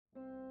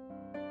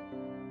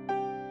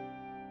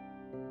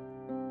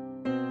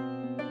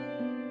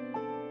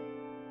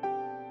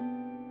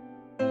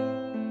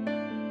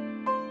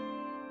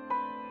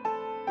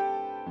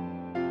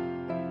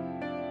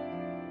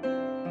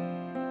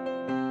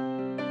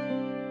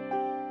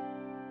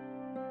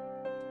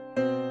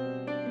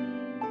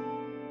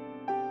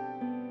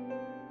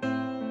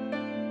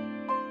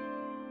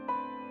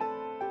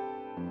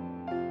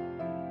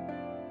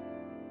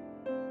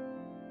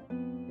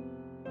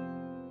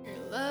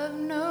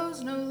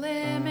knows no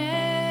limits.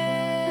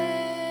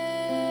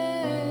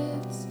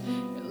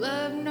 Your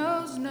love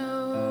knows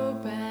no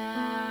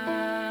bounds.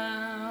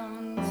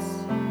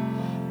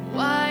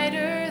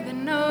 Wider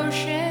than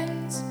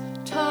oceans,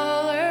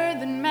 taller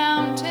than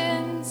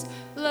mountains,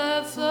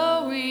 love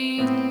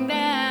flowing down.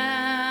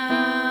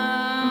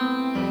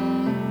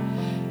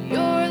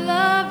 Your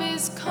love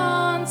is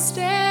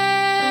constant.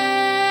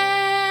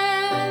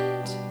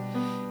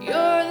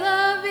 Your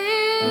love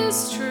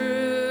is true.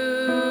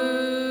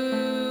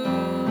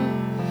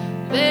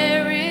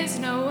 There is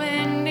no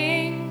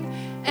ending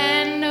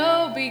and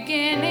no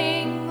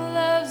beginning.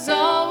 Love's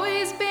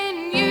always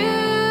been you.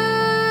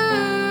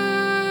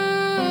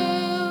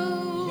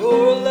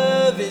 Your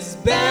love is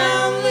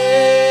boundless,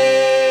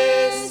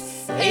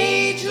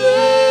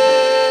 ageless.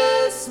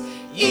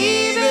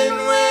 Even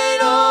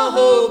when all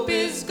hope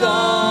is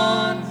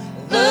gone,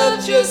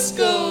 love just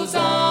goes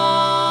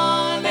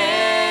on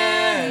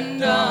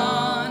and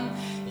on.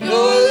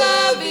 Your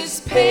love is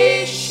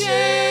patience,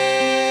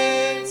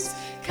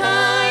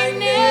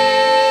 kindness.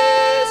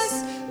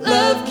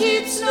 Love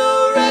keeps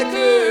no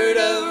record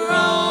of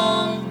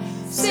wrong.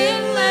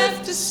 Sin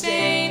left a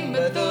stain,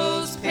 but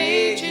those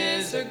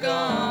pages are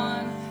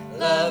gone.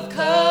 Love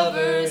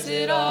covers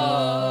it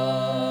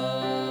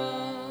all.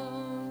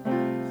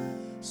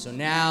 So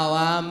now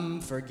I'm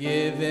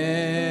forgiven.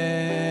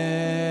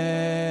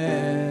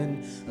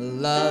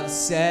 Love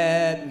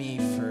set me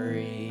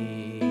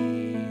free.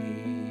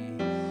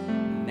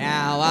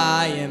 Now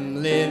I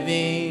am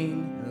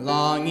living,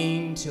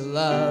 longing to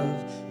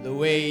love the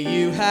way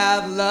you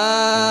have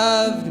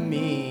loved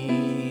me.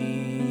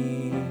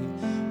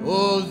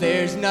 Oh,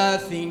 there's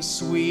nothing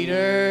sweeter,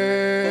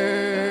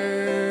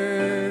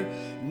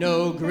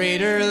 no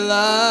greater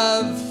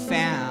love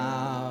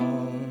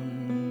found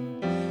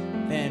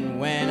than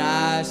when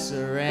I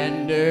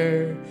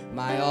surrender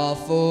my all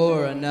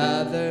for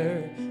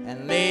another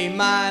and lay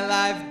my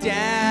life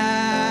down.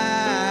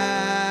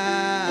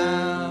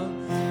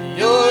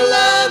 Your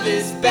love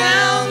is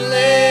boundless,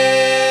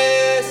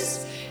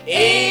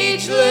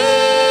 ageless.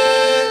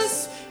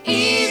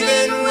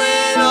 Even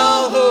when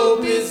all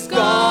hope is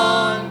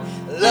gone,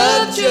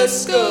 love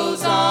just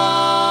goes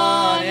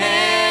on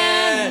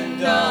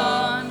and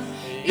on.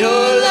 Your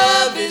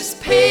love is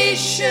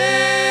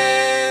patience,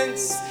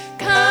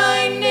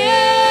 kindness.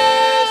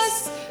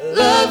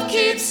 Love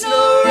keeps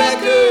no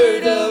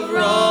record of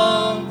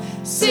wrong.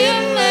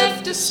 Sin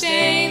left a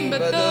stain,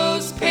 but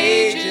those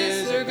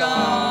pages are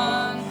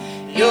gone.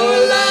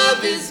 Your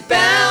love is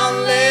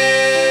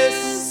boundless,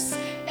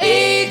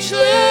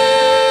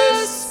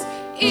 ageless.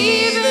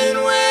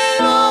 Even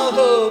when all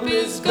hope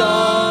is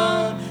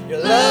gone, your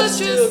love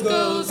still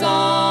goes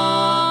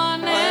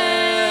on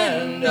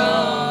and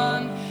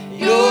on.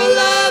 Your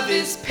love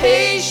is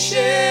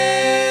patience,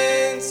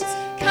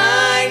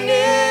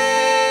 kindness.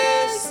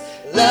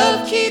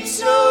 Love keeps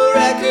no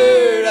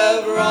record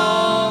of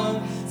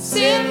wrong.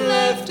 Sin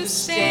left a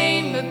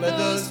stain, but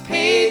those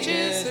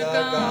pages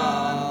are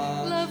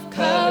gone. Love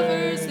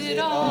covers it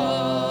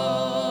all.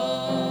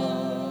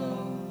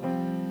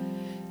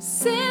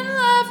 Sin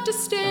left a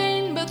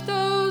stain, but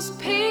those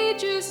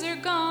pages are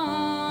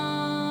gone.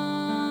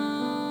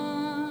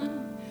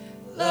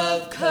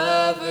 Love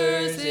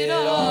covers it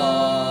all.